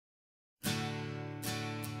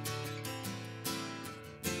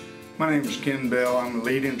My name is Ken Bell. I'm a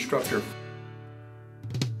lead instructor.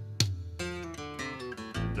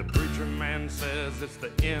 The preacher man says it's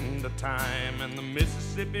the end of time, and the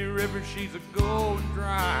Mississippi River, she's a going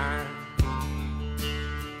dry.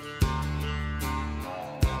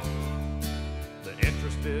 The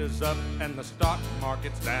interest is up and the stock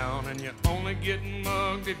market's down, and you're only getting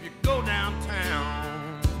mugged if you go downtown.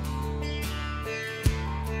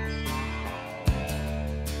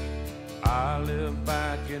 I live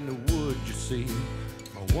back in the woods, you see,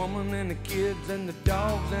 my woman and the kids and the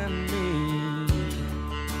dogs and me.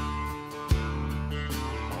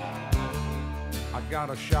 I got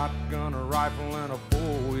a shotgun, a rifle, and a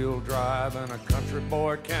four-wheel drive, and a country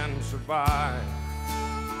boy can survive.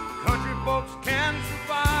 Country folks can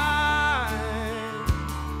survive.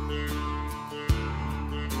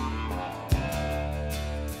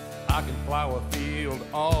 I can plow a field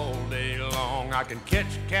all day long. I can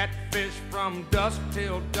catch catfish from dusk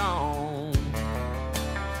till dawn.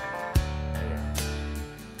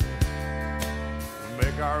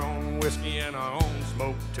 Make our own whiskey and our own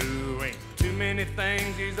smoke too. Ain't too many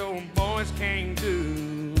things these old boys can't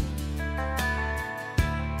do.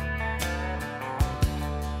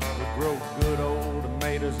 We grow good old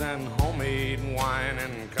tomatoes and homemade wine,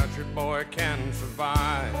 and country boy can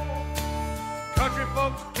survive. Country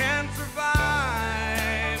folks can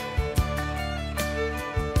survive.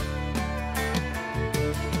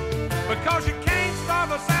 Because you can't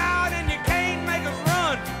starve us out and you can't make us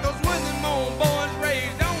run, 'cause when them old boys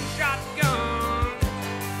raised on shotgun,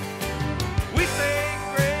 we say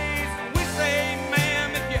grace and we say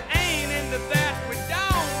ma'am. If you ain't into that, we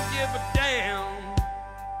don't give a damn.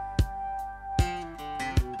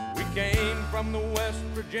 We came from the West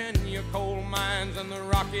Virginia coal mines and the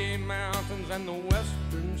Rocky Mountains and the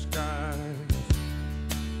western skies.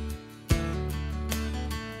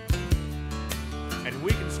 And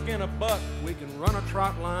we can skin a buck, we can run a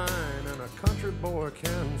trot line, and a country boy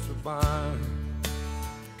can survive.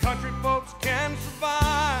 Country folks can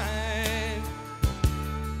survive.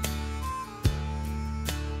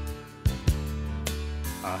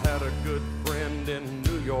 I had a good friend in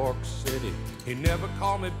New York City. He never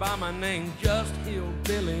called me by my name, just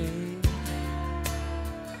Hillbilly.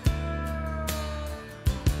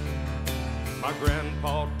 My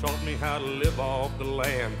grandpa taught me how to live off the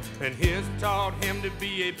land, and his taught him to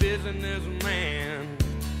be a businessman.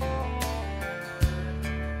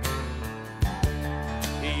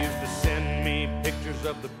 He used to send me pictures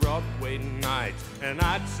of the Broadway nights, and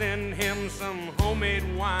I'd send him some homemade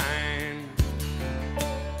wine.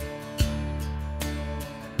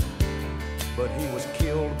 But he was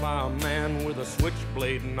killed by a man with a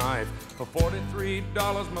switchblade knife. For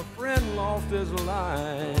 $43, my friend lost his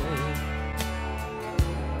life.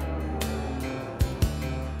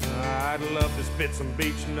 I'd love to spit some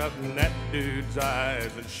beach nut in that dude's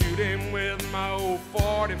eyes and shoot him with my old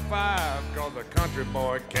 45, 'cause a country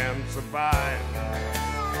boy can survive.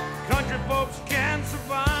 Country folks can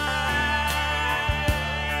survive.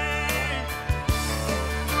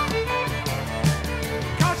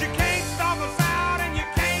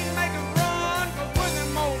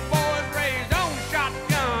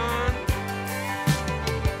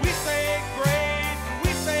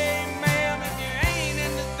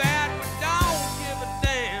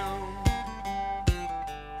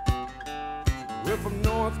 We're from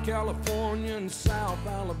North California and South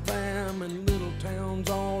Alabama and little towns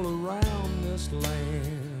all around this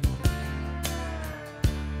land.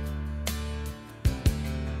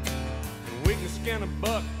 And we can skin a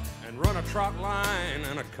buck and run a trot line,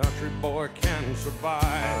 and a country boy can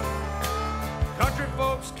survive. Country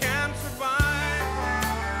folks can survive.